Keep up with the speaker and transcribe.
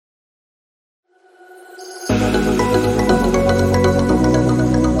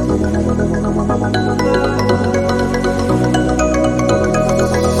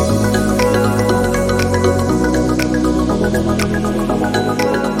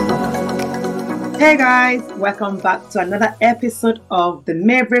Hey guys, welcome back to another episode of the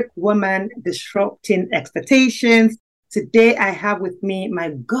Maverick Woman Disrupting Expectations. Today I have with me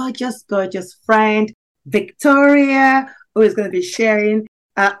my gorgeous friend, Victoria, who is going to be sharing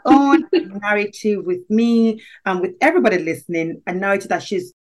her own narrative with me and with everybody listening, a narrative that she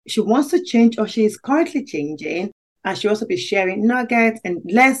wants to change or she is currently changing. And she'll also be sharing nuggets and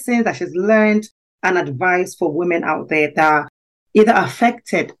lessons that she's learned and advice for women out there that are either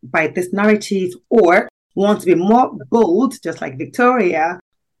affected by this narrative or want to be more bold, just like Victoria,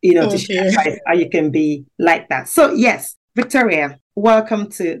 to share advice how you can be like that. So yes, Victoria, welcome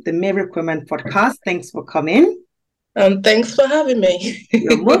to the Maverick Women podcast. Thanks for coming. Thanks for having me.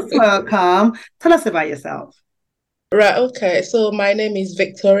 You're most welcome. Tell us about yourself. Right, okay. So my name is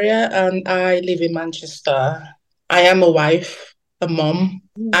Victoria and I live in Manchester. I am a wife, a mom,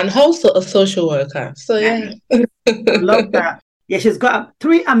 and also a social worker. So yeah. Love that. Yeah, she's got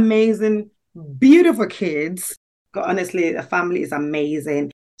 3 amazing, beautiful kids. Honestly, the family is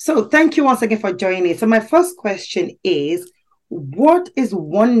amazing. So thank you once again for joining. So my first question is, what is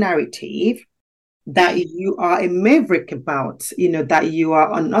one narrative that you are a maverick about, that you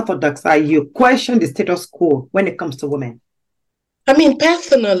are unorthodox, that you question the status quo when it comes to women? I mean,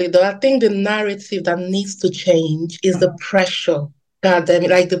 personally, though, I think the narrative that needs to change is the pressure. God damn it,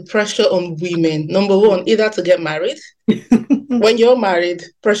 like the pressure on women. Number one, either to get married. When you're married,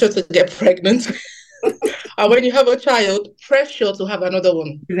 pressure to get pregnant. And when you have a child, pressure to have another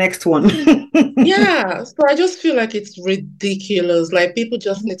one. The next one. Yeah. So I just feel like it's ridiculous. Like people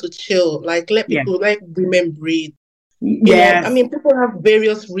just need to chill. Like let people, let women breathe. Yes. I mean, people have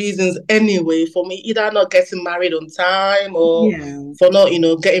various reasons anyway for me, either not getting married on time or for not,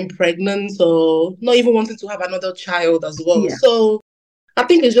 getting pregnant or not even wanting to have another child as well. Yeah. So I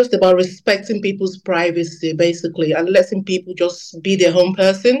think it's just about respecting people's privacy, basically, and letting people just be their own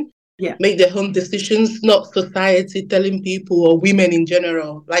person, make their own decisions, not society telling people or women in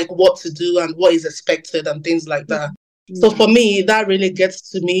general, like what to do and what is expected and things like that. So for me, that really gets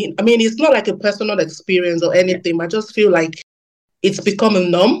to me. I mean, it's not like a personal experience or anything. I just feel like it's become a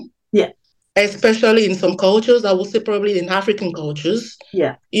norm. Yeah. Especially in some cultures, I would say probably in African cultures.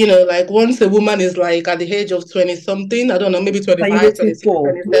 Yeah. Like once a woman is like at the age of 20-something, I don't know, maybe 25, 26,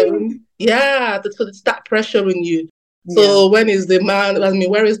 27. Yeah, so they start pressuring you. So when is the man? I mean,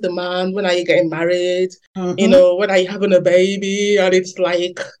 where is the man? When are you getting married? When are you having a baby? And it's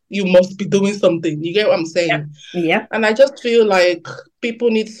like, you must be doing something. You get what I'm saying? Yeah. And I just feel like people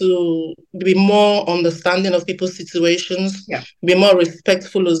need to be more understanding of people's situations, be more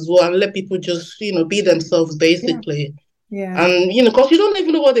respectful as well, and let people just, be themselves, basically. Yeah. And, because you don't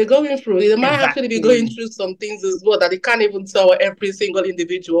even know what they're going through. They might actually be going through some things as well that they can't even tell every single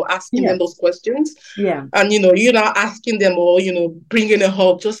individual asking them those questions. Yeah. And, you're not asking them or, bringing it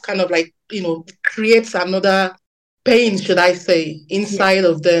up just kind of like, creates another pain, should I say, inside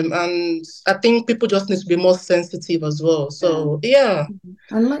of them. And I think people just need to be more sensitive as well. So, I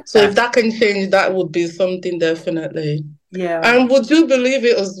like so if that can change, that would be something definitely. Yeah. And would you believe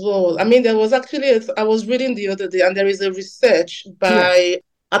it as well? I mean, there was actually, I was reading the other day, and there is a research by,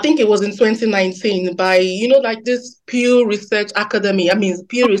 I think it was in 2019, by, like this Pew Research Academy,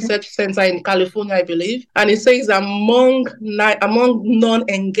 Pew Research Center in California, I believe. And it says among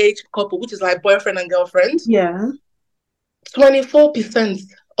non-engaged couple, which is like boyfriend and girlfriend, 24%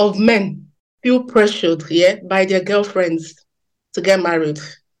 of men feel pressured, by their girlfriends to get married.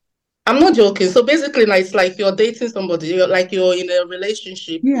 I'm not joking. So basically, it's like you're dating somebody, you're in a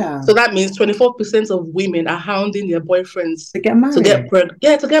relationship. Yeah. So that means 24% of women are hounding their boyfriends to get married.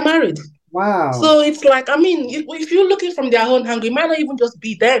 To get married. Wow. So it's like, if you're looking from their own angle, it might not even just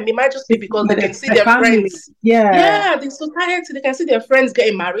be them. It might just be because they can see their friends. Yeah. The society, they can see their friends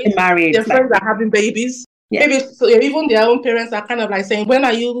getting married. Their friends are having babies. Yeah. Maybe even their own parents are kind of like saying, when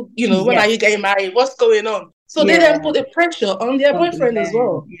are you, when are you getting married? What's going on? So they then put a pressure on their boyfriend as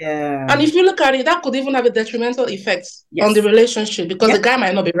well. Yeah. And if you look at it, that could even have a detrimental effect on the relationship because the guy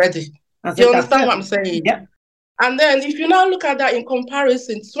might not be ready. Do you understand what I'm saying? Yeah. And then if you now look at that in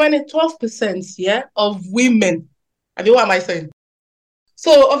comparison, 12% of women. I mean, what am I saying?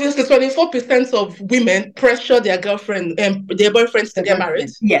 So obviously 24% of women pressure their girlfriend and their boyfriends to get married.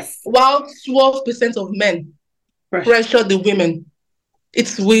 Yes. While 12% of men pressure the women.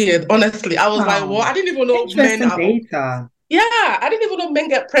 It's weird, honestly. I was like, well, I didn't even know men are... data. Yeah, I didn't even know men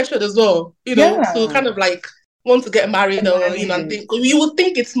get pressured as well, to kind of like want to get married or, and think, you would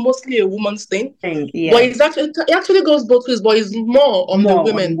think it's mostly a woman's thing. But it actually goes both ways, but it's more on the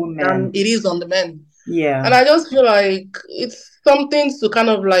women than it is on the men. Yeah. And I just feel like it's something to kind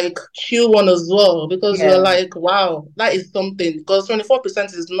of like chew on as well, because you're like, wow, that is something. Because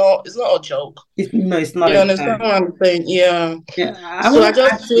 24% is not a joke. No, it's not. You understand what I'm saying? Yeah. So I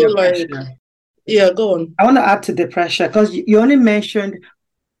just feel like, go on. I want to add to the pressure, because you only mentioned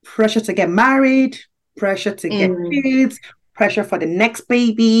pressure to get married, pressure to get kids, pressure for the next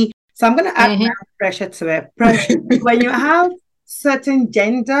baby. So I'm going to add that pressure to it. Pressure when you have certain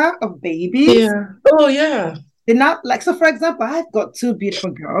gender of babies. Yeah. Oh, yeah. They're not like, so for example, I've got 2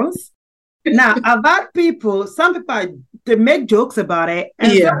 beautiful girls. Now, I've had some people, they make jokes about it,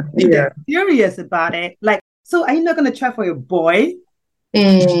 and they're serious about it. Like, so are you not going to try for a boy?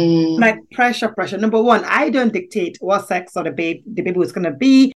 Like, pressure. Number one, I don't dictate what sex or the baby is going to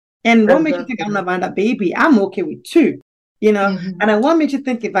be. And what makes you think I'm not having that baby? I'm okay with 2, and I want me to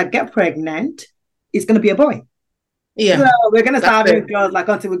think if I get pregnant, it's going to be a boy. Yeah. So we're going to start having girls like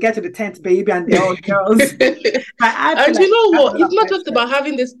until we get to the 10th baby and they're all girls. And you know what? It's not just about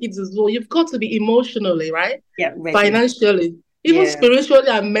having these kids as well. You've got to be emotionally, right? Yeah, ready. Financially, even spiritually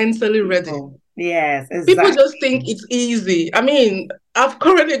and mentally ready. Yes, exactly. People just think it's easy. I mean, I've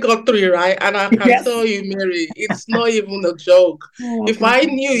currently got 3, right? And I can tell you, Mary, it's not even a joke. If I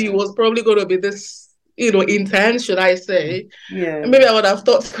knew it was probably going to be this, intense, should I say? Yeah. Maybe I would have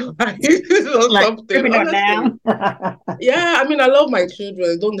thought or something. Honestly. Yeah, I mean, I love my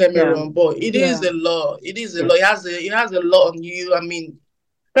children. Don't get me wrong, but it is a lot. It is a lot. It has a lot on you. I mean,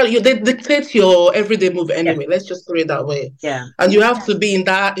 they dictate your everyday move anyway. Let's just put it that way. Yeah. And you have to be in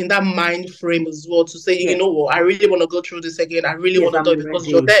that mind frame as well to say, you know what, I really want to go through this again. I really want to do it because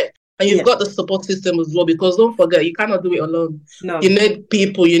you're there. And you've got the support system as well, because don't forget, you cannot do it alone. No. You need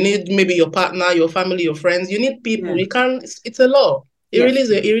people. You need maybe your partner, your family, your friends. You need people. You can't. It's a lot. It really is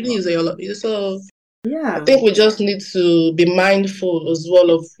a lot. So I think we just need to be mindful as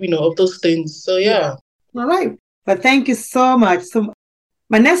well of of those things. So All right. But thank you so much. So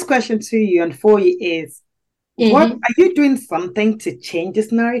my next question to you and for you is, what are you doing something to change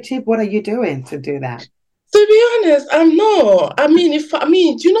this narrative? What are you doing to do that? To be honest, I'm not. I mean,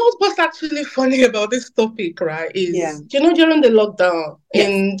 do you know what's actually funny about this topic, right? Is during the lockdown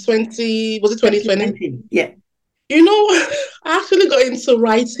in 2020? Yeah. I actually got into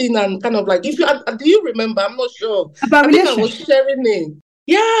writing and kind of like, do you remember? I'm not sure. About I think I was sharing it.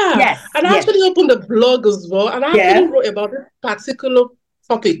 Yeah. Yes. And I actually opened a blog as well, and I actually wrote about this particular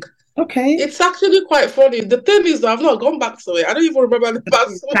topic. Okay. It's actually quite funny. The thing is, I've not gone back to it. I don't even remember the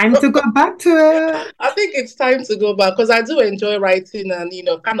past. Time to go back to it. I think it's time to go back, because I do enjoy writing and,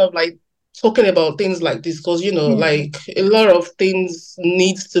 kind of like talking about things like this, because, like a lot of things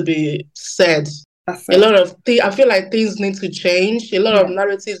needs to be said. A lot of things, I feel like things need to change. A lot of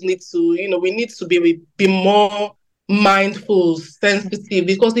narratives need to, we need to be more mindful, sensitive,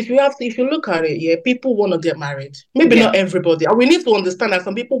 because if you look at it, people want to get married. Maybe not everybody. And we need to understand that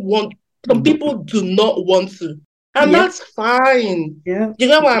some people do not want to. And that's fine. Yeah. You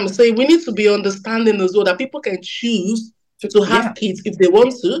know what I'm saying? We need to be understanding as well that people can choose to have kids if they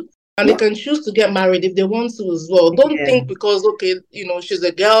want to. And they can choose to get married if they want to as well. Don't think because, she's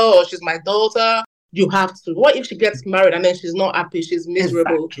a girl or she's my daughter, you have to. What if she gets married and then she's not happy, she's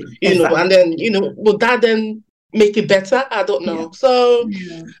miserable, and then, would that then make it better? I don't know. So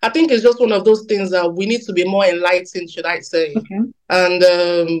I think it's just one of those things that we need to be more enlightened, should I say. And,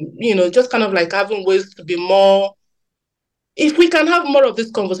 just kind of like having ways to be more. If we can have more of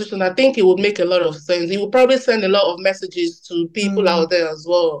this conversation, I think it would make a lot of sense. It would probably send a lot of messages to people out there as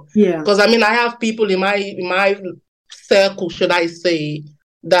well. Yeah. Because I mean, I have people in my circle, should I say,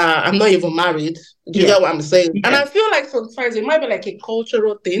 that I'm not even married. Do you get what I'm saying? And I feel like sometimes it might be like a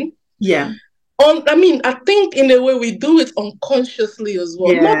cultural thing. Yeah. I think in a way we do it unconsciously as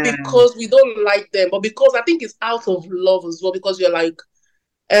well. Not because we don't like them, but because I think it's out of love as well. Because you're like,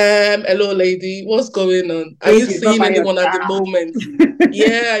 hello lady, what's going on? Are you seeing anyone at the moment?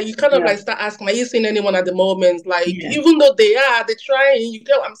 You kind of like start asking, are you seeing anyone at the moment? Like, even though they're trying, you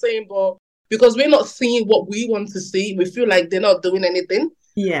get what I'm saying? But because we're not seeing what we want to see, we feel like they're not doing anything.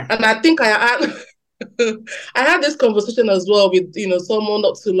 Yeah. And I think I had this conversation as well with, someone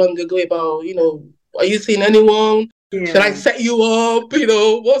not too long ago about, are you seeing anyone? Yeah. Should I set you up?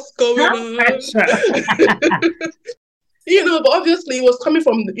 What's going on? But obviously it was coming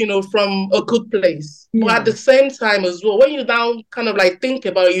from, from a good place. Yeah. But at the same time as well, when you now kind of like think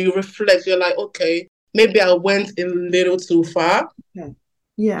about it, you reflect, you're like, okay, maybe I went a little too far. Okay.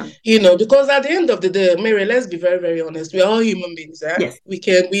 Yeah. Because at the end of the day, Mary, let's be very, very honest. We're all human beings. Yes.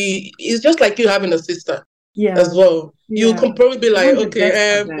 It's just like you having a sister. as well. You Yeah. can probably be You like, want the best for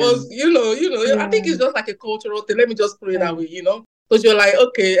okay, them. I think it's Yeah. just like a cultural thing. Let me just put it that Yeah. way, because you're like,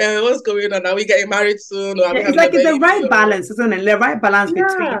 okay, what's going on? Are we getting married soon, or are Yeah, we it's having a like it's the baby? right Or balance, isn't it? The right balance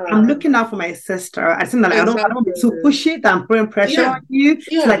between I'm yeah, looking out for my sister. I think that like, I don't want to be too exactly. pushy that I'm putting pressure Yeah, on you. So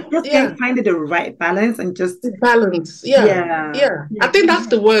yeah, like just yeah. finding the right balance and just Balance. Yeah, yeah, yeah. I yeah, think that's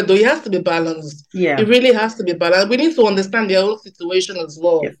the word, though. It has to be balanced. yeah, It really has to be balanced. We need to understand their own situation as yeah,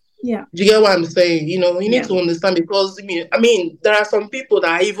 well. yeah, Do you get what I'm saying? You need yeah. to understand because I mean, there are some people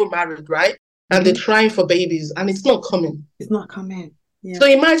that are even married, right? And they're Mm-hmm. trying for babies and it's not coming. It's not coming. Yeah, So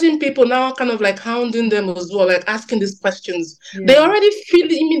imagine people now kind of like hounding them as well, like asking these questions. They yeah, already feel,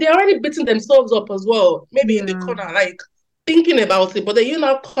 they're already beating themselves up as well, maybe in the yeah. corner, like thinking about it, but then you're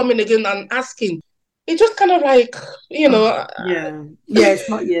now coming again and asking. It just kind of like, you Oh, know, yeah, yeah. It's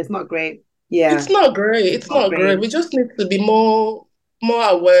not. Yeah, it's not great. Yeah, it's not great. it's It's not not great. great. We just need to be more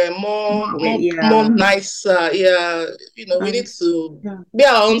aware, Not great. more Yeah, nicer. Yeah, we need and to yeah, be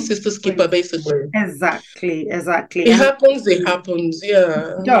our own sister's keeper, great. basically. Exactly, exactly. It And happens. It happens. Yeah.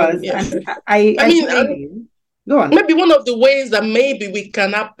 it I mean, does. yeah. And I I mean, hear you. Go on. maybe one of the ways that maybe we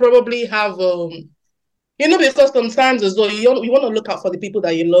can probably have, because sometimes as well, you want to look out for the people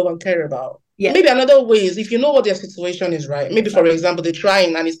that you love and care about. Yeah. Maybe another way is if you know what their situation is, right? Maybe, for Exactly. example, they're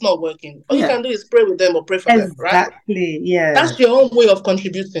trying and it's not working. All you Yeah. can do is pray with them or pray for them, right? Exactly. Yeah. That's your own way of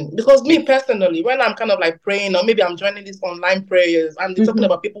contributing. Because Yeah. me personally, when I'm kind of like praying, or maybe I'm joining these online prayers and they're talking Hmm.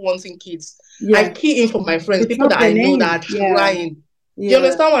 about people wanting kids, I Yeah. key in for my friends, To people drop that their I know names. that are Yeah. trying. Do you Yeah.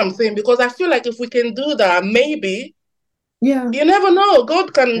 understand what I'm saying? Because I feel like if we can do that, maybe Yeah. you never know.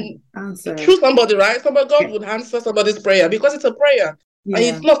 God can Answer. choose somebody, right? Somebody, God Yeah. would answer somebody's prayer because it's a prayer. And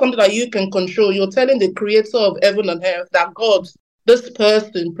Yeah. it's not something that you can control. You're telling the creator of heaven and earth that God, this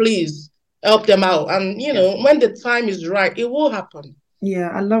person, please help them out. And Yes. when the time is right, it will happen. Yeah.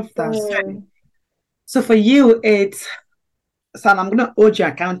 I love that. So, So, so for you, it's Sam, I'm gonna hold you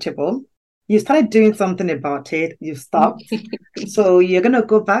accountable. You started doing something about it, you stopped. So you're gonna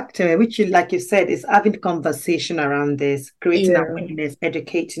go back to it, which you like you said, is having conversation around this, creating yeah. awareness,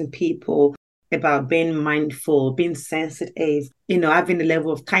 educating people about being mindful, being sensitive, having a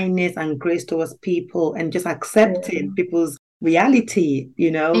level of kindness and grace towards people and just Yeah. accepting people's reality,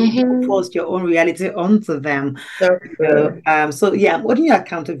 don't Mm-hmm. force your own reality onto them. That's good. So yeah, I'm holding you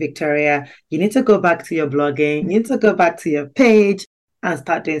accountable, Victoria. You need to go back to your blogging, you need to go back to your page and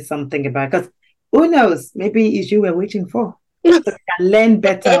start doing something about it. Because who knows, maybe it's you we're waiting for. So you can learn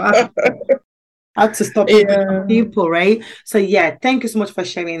better how to stop people from Yeah. people, right? So yeah, thank you so much for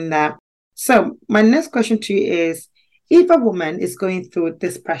sharing that. So my next question to you is, if a woman is going through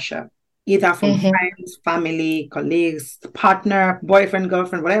this pressure, either from Mm-hmm. friends, family, colleagues, partner, boyfriend,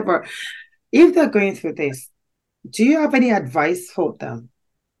 girlfriend, whatever, if they're going through this, do you have any advice for them?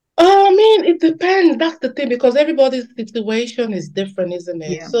 I mean, it depends. That's the thing because everybody's situation is different, isn't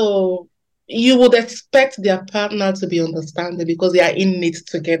it? Yeah. So you would expect their partner to be understanding because they are in it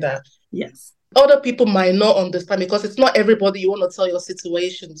together. Yes. Other people might not understand because it's not everybody you want to tell your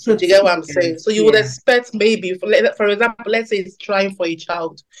situation to. Do you get what I'm saying? Yes. So you would Yeah. expect maybe, for example, let's say it's trying for a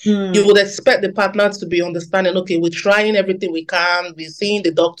child. You Mm, would expect the partner to be understanding, okay, we're trying everything we can. We're seeing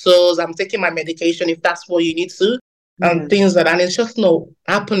the doctors. I'm taking my medication if that's what you need to yeah. and things like that. And it's just not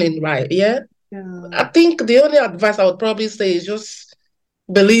happening right. Yeah. Yeah. I think the only advice I would probably say is just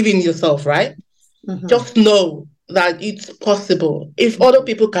believe in yourself, right? Mm-hmm. Just know that it's possible. If other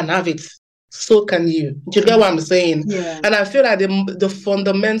people can have it, so can you. Do you get what I'm saying? Yeah. And I feel like the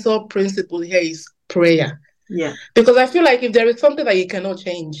fundamental principle here is prayer. Yeah. Because I feel like if there is something that you cannot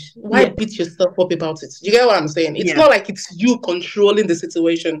change, why Yeah. beat yourself up about it? Do you get what I'm saying? It's Yeah. not like it's you controlling the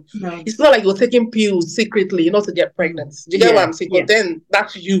situation. No. It's not like you're taking pills secretly not to get Mm. pregnant. Do you get what Yeah. I'm saying? Yeah. But then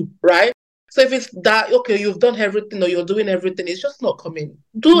that's you, right? So if it's that, okay, you've done everything or you're doing everything, it's just not coming.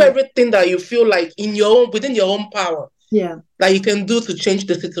 Do Yeah. everything that you feel like within your own power Yeah. that you can do to change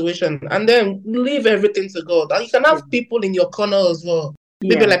the situation and then leave everything to God. And you can Yeah. have people in your corner as well.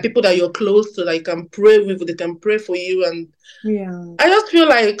 Maybe Yeah. like people that you're close to that you can pray with, they can pray for you. And Yeah. I just feel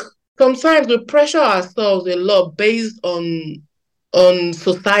like sometimes we pressure ourselves a lot based on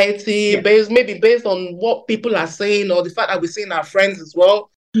society, Yeah. based on what people are saying or the fact that we're seeing our friends as well.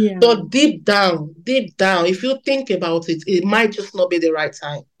 Yeah. So deep down, if you think about it, it might just not be the right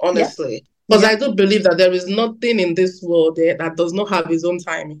time, Yeah. honestly. Because Yeah. I do believe that there is nothing in this world that does not have its own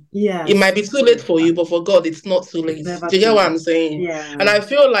timing. It Yes. might be too late for you, but for God, it's not too It's late. never Do you too get what late. I'm saying? Yeah. And I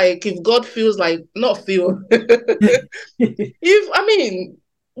feel like if God feels like, not feel, if, I mean,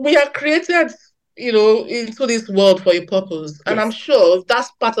 we are created into this world for a purpose. And I'm Yes. sure if that's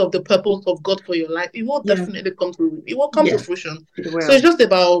part of the purpose of God for your life, it will Yeah. definitely come to Yeah. fruition. It So it's will. just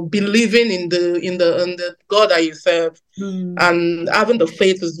about believing in the God that you serve Mm. and having the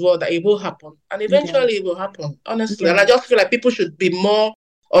faith as well that it will happen. And Yeah. eventually it will happen, honestly. And Yeah. I just feel like people should be more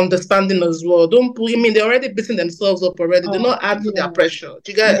understanding as well. Don't put, I mean, they're already beating themselves up already. Do Oh, not add to their yeah. pressure.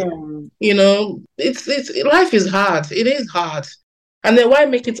 Do you get, Yeah. it's life is hard. It is hard. And then why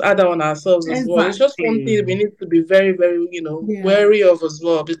make it harder on ourselves as well? It's just one Exactly. thing we need to be very, very, Yeah. wary of as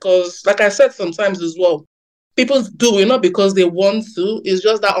well. Because, like I said, sometimes as well, people do it not because they want to. It's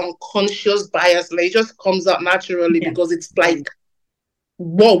just that unconscious bias. Like, it just comes out naturally Yeah. because it's Yeah. like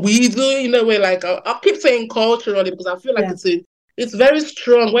what we do in a way. Like I'll keep saying culturally because I feel like Yeah. it's very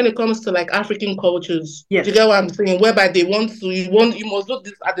strong when it comes to like African cultures. Do Yes. you get what I'm saying? Whereby they want to, you must look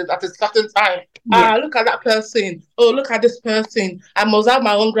this at a certain time. Yeah. Look at that person. Oh, look at this person. I must have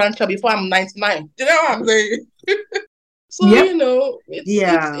my own grandchild before I'm 99. Do you know what I'm saying? So Yep.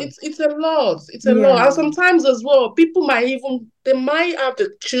 Yeah. it's a lot. It's a lot, and Yeah. sometimes as well, people might even they might have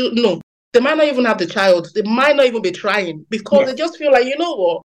the child. No, they might not even have the child. They might not even be trying because Yes. they just feel like you know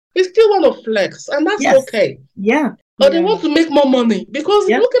what, they still want to flex, and that's Yes. okay. Yeah. Or they Yeah. want to make more money because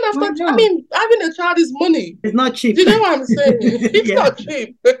Yep. looking I after, I know. mean, having a child is money. It's not Do cheap. you know what I'm saying? It's Yeah. not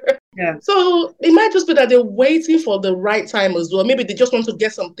cheap. Yeah. So it might just be that they're waiting for the right time as well. Maybe they just want to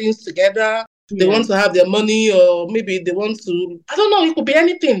get some things together. They Yeah. want to have their money, or maybe they want to, I don't know, it could be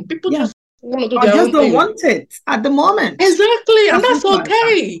anything. People Yeah. just want to do Or their just own don't thing. want it at the moment. Exactly. And As that's simple as that.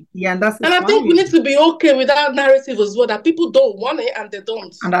 okay. Yeah, and that's And I think we need fine. to be okay with that narrative as well, that people don't want it and they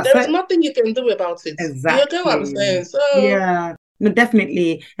don't. And that's There is it. nothing you can do about it. You get what I'm Exactly. saying? So, Yeah. No,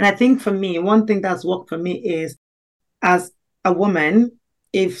 definitely. And I think for me, one thing that's worked for me is as a woman,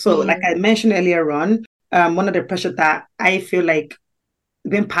 if so, like mm, I mentioned earlier on, one of the pressure that I feel like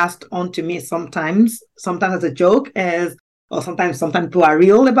being passed on to me sometimes as a joke is, or sometimes people are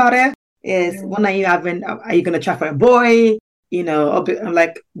real about it, is when are you having, are you going to try for a boy? I'm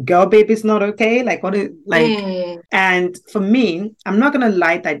like, girl, baby's not okay. Like, what is, like, mm, and for me, I'm not going to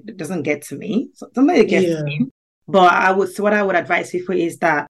lie that it doesn't get to me. So sometimes it gets to yeah, me. But what I would advise people is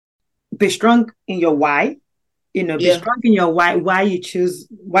that be strong in your why. Be yeah. strong in your why might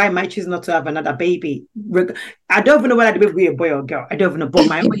choose not to have another baby. I don't even know whether the baby will be a boy or girl. I don't even know. But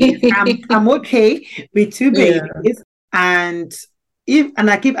my own is I'm okay with two Yeah. babies. And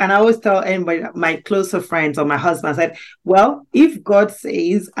I always tell anybody, my closer friends or my husband, I said, well, if God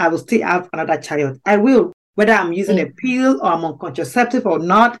says I will still have another child, I will. Whether I'm using a Mm, pill or I'm on contraceptive or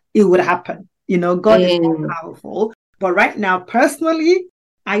not, it would happen. God is all mm, powerful. But right now, personally,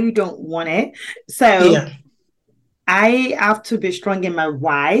 I don't want it. So yeah. I have to be strong in my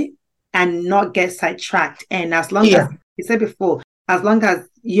why and not get sidetracked. And as long as Yeah. you said before, as long as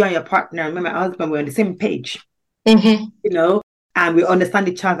you and your partner, and my husband, we're on the same page, Mm-hmm. And we understand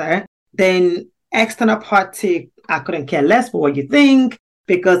each other, then external party, I couldn't care less for what you think.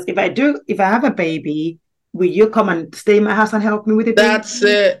 Because if I have a baby, will you come and stay in my house and help me with the baby? That's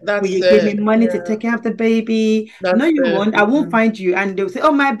it. Will That's you give me it. money to Yeah. take care of the baby? No, That's you it. won't. I won't Yeah. find you. And they'll say,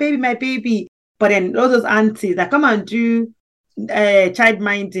 oh, my baby, my baby. But then all those aunties that come and do child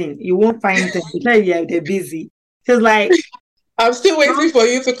minding, you won't find them. Yeah, they're busy. So it's like, I'm still waiting for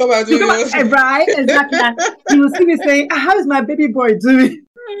you to come and do you come yours. right, exactly. And you will see me saying, how is my baby boy doing?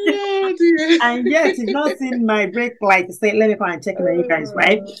 Oh, dear. And yet, you've not seen my brake light to say, let me go and check in on you guys,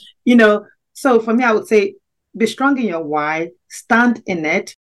 right? Uh, So for me, I would say, be strong in your why, stand in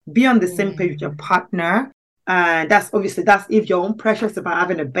it, be on the same page with your mm, partner. And that's if your own pressures about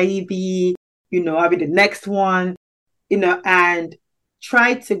having a baby, having the next one, and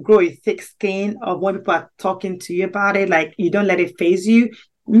try to grow a thick skin of when people are talking to you about it. Like, you don't let it phase you.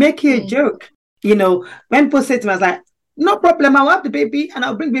 Make it a mm, joke. When people say to me, I was like, no problem, I'll have the baby and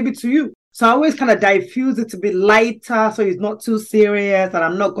I'll bring baby to you. So I always kind of diffuse it to be lighter, so it's not too serious, and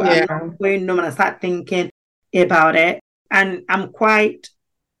I'm not yeah. going home and I start thinking about it. And I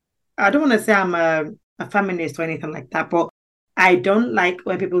don't want to say I'm a feminist or anything like that, but I don't like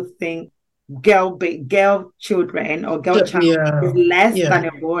when people think girl children or girl child is Yeah. less Yeah. than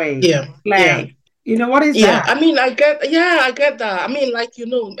a boy. Yeah. Yeah. Like, what is Yeah, that? I mean, I get that. I mean, like,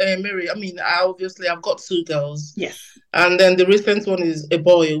 Mary, I mean, I've got two girls. Yes. And then the recent one is a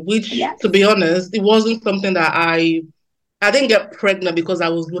boy, which, Yes. to be honest, it wasn't something that I didn't get pregnant because I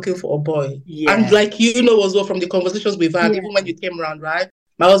was looking for a boy. And Yeah. like, as well from the conversations we've had, Yeah. even when you came around, right?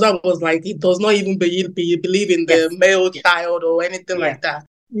 My husband was like, he does not even believe in the Yes. male Yes. child or anything Yeah. like that.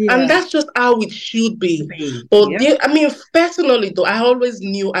 And that's just how it should be. But personally though, I always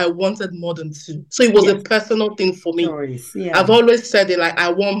knew I wanted more than two. So it was a personal thing for me. I've always said it, like, I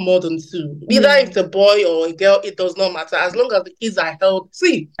want more than two. Either if it's a boy or a girl, it does not matter. As long as the kids are healthy.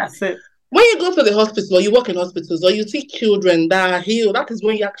 See, that's it. When you go to the hospital or you work in hospitals or you see children that are healed, that is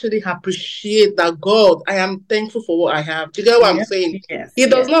when you actually appreciate that, God, I am thankful for what I have. Do you get what I'm saying? It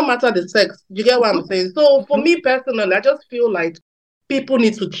does not matter the sex. Do you get what I'm saying? So for me personally, I just feel like people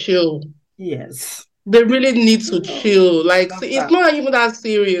need to chill. Yes. They really need to chill. Like, see, it's not even that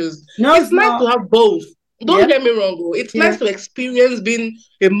serious. No, it's nice to have both. Don't get me wrong. It's nice to experience being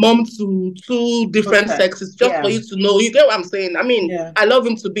a mom to two different sexes, just for you to know. You get what I'm saying? I mean, I love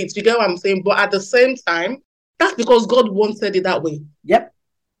him to bits. You get what I'm saying? But at the same time, that's because God wanted it that way. Yep.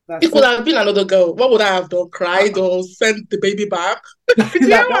 It could have been another girl. What would I have done? Cried or sent the baby back? You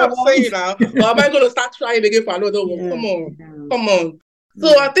know what I'm saying now? Or am I going to start trying again for another one? Come on. Come on.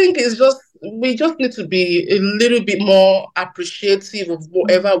 So I think we just need to be a little bit more appreciative of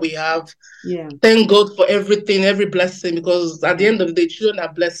whatever we have. Thank God for everything, every blessing, because at the end of the day, children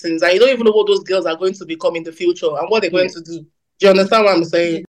are blessings. And you don't even know what those girls are going to become in the future and what they're going to do. Do you understand what I'm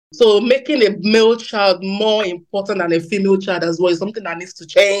saying? So making a male child more important than a female child as well is something that needs to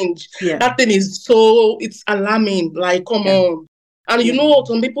change. That thing is it's alarming. Like, come on. And you know,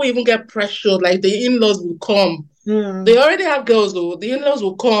 some people even get pressured, like the in-laws will come. They already have girls though. The in-laws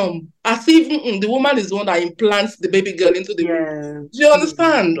will come as if the woman is the one that implants the baby girl into the room. Do you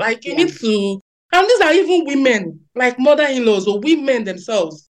understand? Like, you need to, and these are even women, like mother-in-laws or women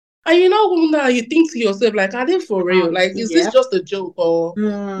themselves. And you know, now you think to yourself, like, are they for real? Like, is this just a joke? Or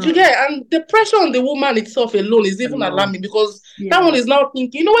do you get? And the pressure on the woman itself alone is even alarming, because that one is now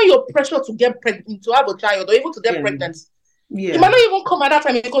thinking, you know, when you're pressured to get pregnant, to have a child, or even to get pregnant, you might not even come at that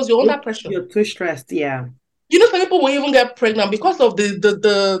time because you're under pressure. You're too stressed. You know, some people will even get pregnant because of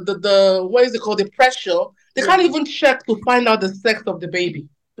the what is it called, the pressure. They can't even check to find out the sex of the baby.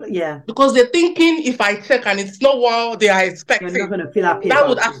 Because they're thinking, if I check and it's not what they are expecting, you're not going to feel happy. That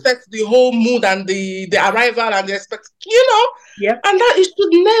would affect the whole mood and the arrival and the expect. You know, and that it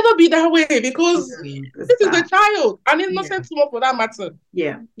should never be that way, because this is a child, an innocent woman for that matter.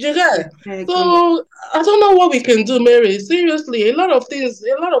 You get? So I don't know what we can do, Mary. Seriously, a lot of things,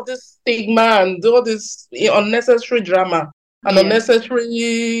 a lot of this stigma and all this unnecessary drama and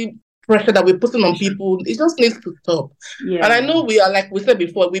unnecessary pressure that we're putting on people, it just needs to stop. And I know we are, like we said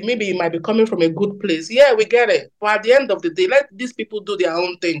before, we maybe might be coming from a good place. Yeah, we get it. But at the end of the day, let these people do their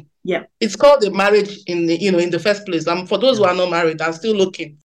own thing. It's called a marriage in the first place. And for those who are not married and still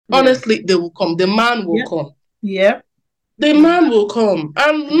looking, honestly, they will come. The man will come. The man will come.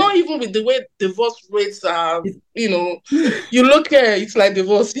 And not even with the way divorce rates are, you look here, it's like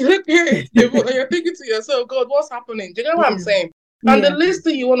divorce. You look here, it's divorce. And you're thinking to yourself, God, what's happening? Do you know what I'm saying? And the least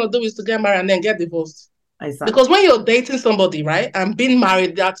thing you want to do is to get married and then get divorced. Because when you're dating somebody, right, and being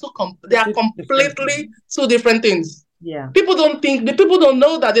married, they are completely two different things. People don't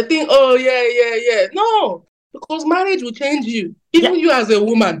know that. They think, oh, yeah. No, because marriage will change you. Even you as a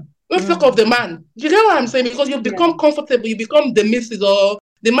woman. Let's talk of the man. Do you get what I'm saying? Because you become comfortable, you become the missus, or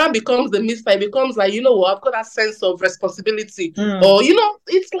the man becomes the mister. It becomes like, you know what, I've got that sense of responsibility. Or,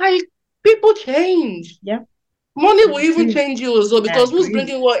 it's like people change. Money will even change you as well, because who's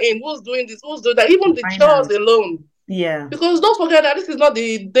bringing what in? Who's doing this? Who's doing that? Even the chores alone. Because don't forget that this is not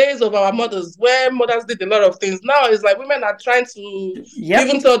the days of our mothers, where mothers did a lot of things. Now it's like women are trying to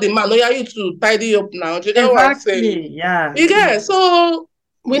even tell the man, no, you to tidy up now. Do you get what I'm saying? You get? So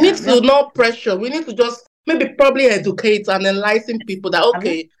we need to not pressure. We need to just maybe probably educate and enlighten people that,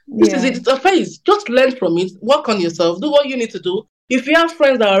 okay, this is it. It's a phase. Just learn from it. Work on yourself. Do what you need to do. If you have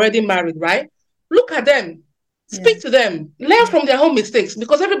friends that are already married, right? Look at them. Speak to them. Learn from their own mistakes,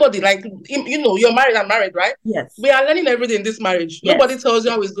 because everybody, like, you're married and married, right? We are learning everything in this marriage. Nobody tells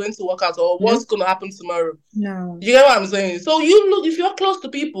you how it's going to work out or what's going to happen tomorrow. You get what I'm saying? So if you're close to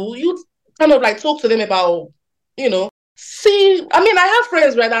people, you kind of like talk to them about, see, I mean, I have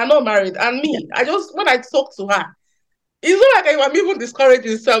friends, right, that are not married, and me, when I talk to her, it's not like I'm even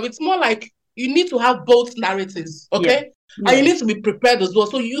discouraging myself. It's more like you need to have both narratives, okay? And you need to be prepared as well.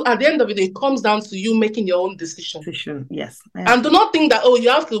 So at the end of it, it comes down to you making your own decision. And do not think that, you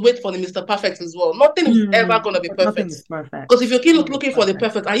have to wait for the Mr. Perfect as well. Nothing is ever going to be perfect. Because if you keep looking for the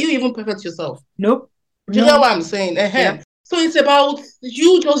perfect, are you even perfect yourself? Nope. Do you know what I'm saying? So it's about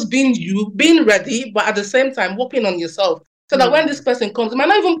you just being you, being ready, but at the same time, working on yourself. So that when this person comes, it might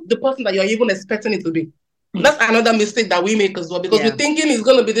not even the person that you're even expecting it to be. That's another mistake that we make as well. Because we're thinking it's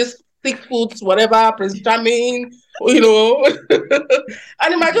going to be this 6 foot, whatever, Prince Charming, and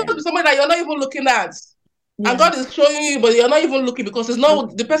it might just be somebody that you're not even looking at. And God is showing you, but you're not even looking because it's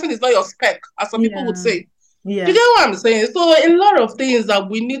not the person is not your spec, as some people would say. Yeah. Do you get what I'm saying? So a lot of things that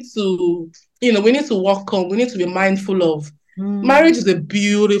we need to, we need to work on, we need to be mindful of. Marriage is a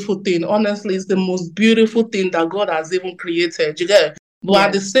beautiful thing. Honestly, it's the most beautiful thing that God has even created. You get it? But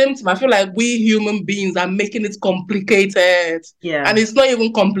at the same time, I feel like we human beings are making it complicated. Yeah. And it's not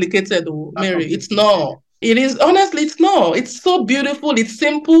even complicated, Mary. It's not. It is, honestly, it's not. It's so beautiful. It's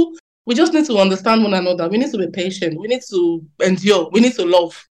simple. We just need to understand one another. We need to be patient. We need to endure. We need to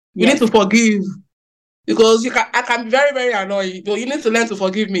love. We need to forgive. Because I can be very, very annoying, but you need to learn to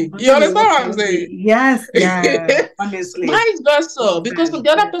forgive me. You understand what I'm saying? Yes, yeah, honestly. Vice versa. Because the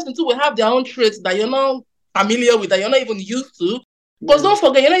other person too will have their own traits that you're not familiar with, that you're not even used to. But don't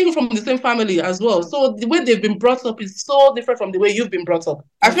forget, you're not even from the same family as well. So the way they've been brought up is so different from the way you've been brought up.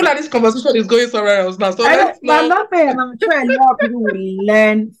 I feel like this conversation is going somewhere else now. So I'm sure a lot of people will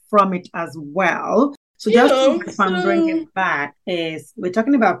learn from it as well. So just if I'm bringing it back is we're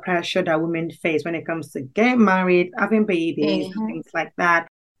talking about pressure that women face when it comes to getting married, having babies, things like that.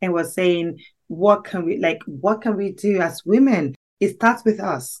 And we're saying, what can we do as women? It starts with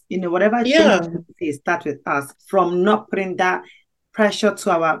us. Whatever change it starts with us, from not putting that pressure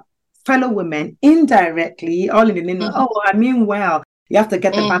to our fellow women indirectly, all in the name of, I mean well. You have to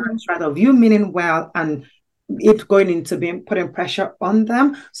get the balance right of you meaning well and it going into being putting pressure on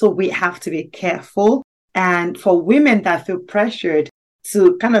them. So we have to be careful. And for women that feel pressured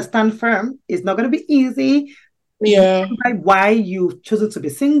to kind of stand firm, it's not going to be easy. Yeah. Remember why you've chosen to be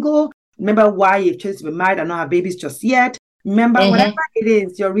single. Remember why you've chosen to be married and not have babies just yet. Remember, whatever it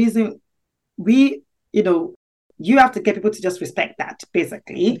is, your reason, you have to get people to just respect that,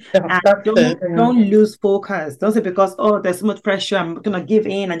 basically. And don't lose focus. Don't say because, there's so much pressure, I'm going to give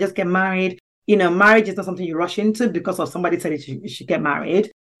in and just get married. Marriage is not something you rush into because of somebody said you should get married.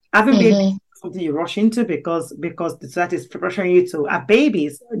 Having babies is something you rush into because the society is pressuring you to have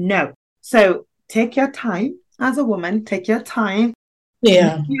babies. No. So take your time as a woman. Take your time.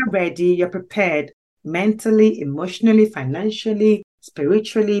 Yeah. You're ready. You're prepared mentally, emotionally, financially,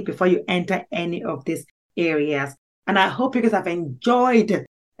 spiritually before you enter any of these areas. And I hope you guys have enjoyed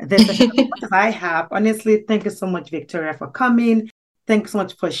this session as much as I have. Honestly, thank you so much, Victoria, for coming. Thanks so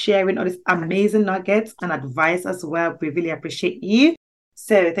much for sharing all these amazing nuggets and advice as well. We really appreciate you.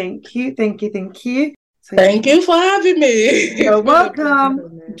 So thank you. So thank you for having me. You're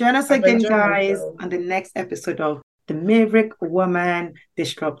welcome. Join us again, guys, on the next episode of The Maverick Woman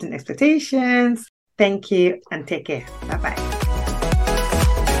Disrupting Expectations. Thank you and take care. Bye-bye.